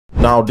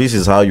Now this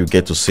is how you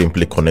get to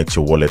simply connect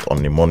your wallet on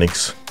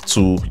Mnemonics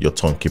to your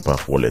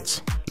Tonkeeper wallet.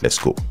 Let's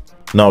go.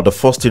 Now, the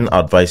first thing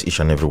I advise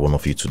each and every one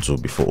of you to do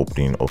before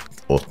opening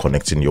or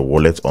connecting your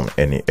wallet on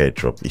any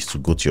airdrop is to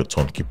go to your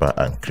Tonkeeper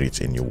and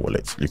create a new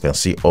wallet. You can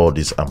see all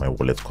these are my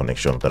wallet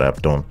connections that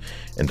I've done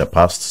in the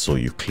past. So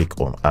you click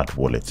on add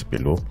wallet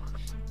below,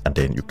 and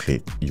then you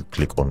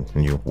click on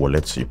new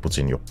wallet. So you put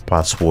in your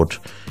password.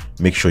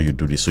 Make sure you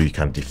do this so you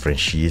can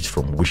differentiate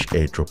from which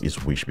airdrop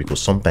is which,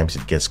 because sometimes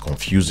it gets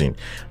confusing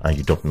and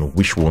you don't know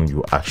which one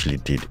you actually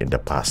did in the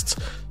past.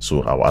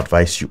 So I would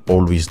advise you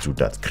always do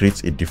that.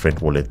 Create a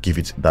different wallet, give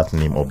it that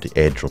name of the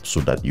airdrop so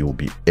that you will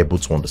be able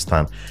to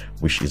understand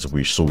which is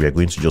which. So we are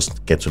going to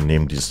just get to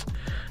name this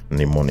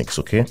Mnemonics.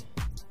 Okay,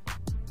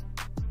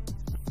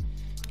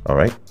 all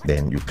right,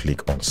 then you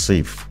click on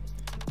save.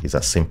 It's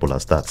as simple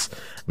as that.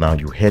 Now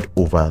you head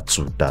over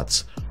to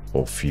that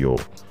of your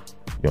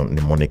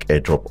Mnemonic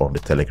airdrop on the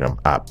Telegram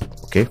app.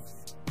 Okay,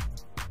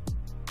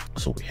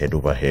 so we head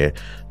over here.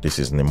 This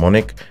is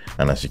Mnemonic,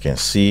 and as you can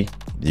see,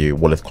 the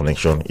wallet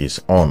connection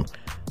is on.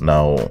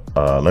 Now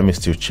let me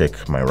still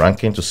check my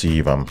ranking to see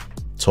if I'm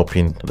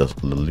topping the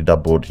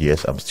leaderboard.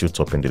 Yes, I'm still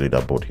topping the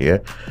leaderboard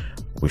here,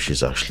 which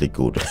is actually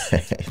good.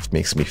 It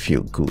makes me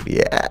feel good.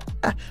 Yeah,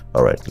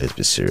 all right, let's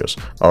be serious.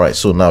 All right,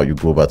 so now you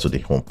go back to the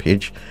home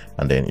page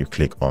and then you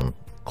click on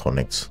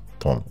connect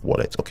Ton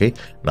wallet. Okay,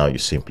 now you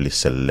simply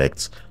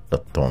select the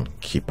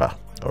Tonkeeper.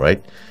 All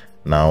right,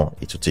 now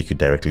it will take you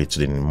directly to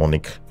the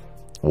Mnemonic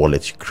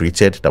wallet you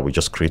created, that we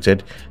just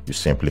created. You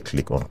simply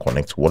click on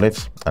connect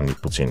wallet and you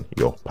put in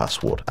your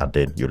password and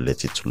then you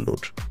let it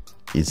load.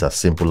 It's as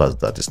simple as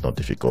that. It's not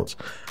difficult.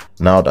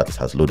 Now that it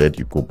has loaded,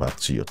 you go back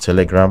to your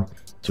Telegram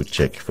to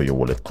check for your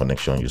wallet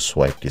connection. You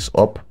swipe this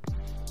up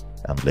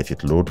and let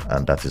it load,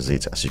 and that is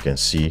it. As you can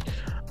see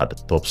at the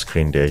top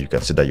screen there, you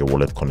can see that your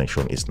wallet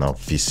connection is now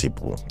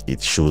visible.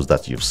 It shows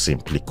that you've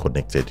simply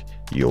connected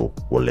your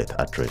wallet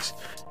address.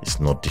 It's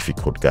not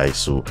difficult, guys,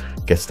 so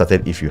get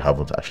started if you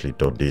haven't actually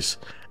done this,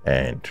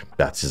 and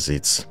that is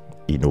it.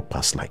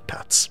 Pass like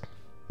that.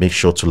 Make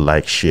sure to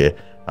like, share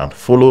and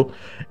follow,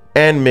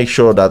 and make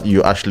sure that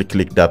you actually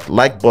click that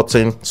like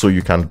button so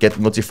you can get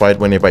notified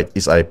whenever it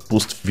is I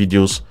post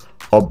videos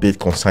update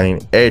concerning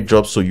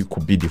airdrops, so you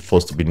could be the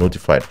first to be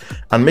notified.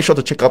 And make sure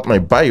to check out my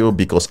bio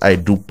because I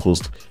do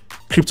post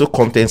crypto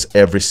contents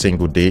every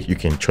single day. You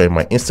can join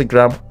my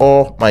Instagram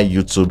or my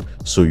YouTube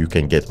so you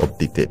can get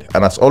updated.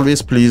 And as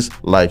always, please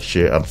like,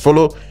 share and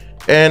follow,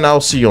 and I'll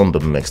see you on the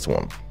next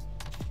one.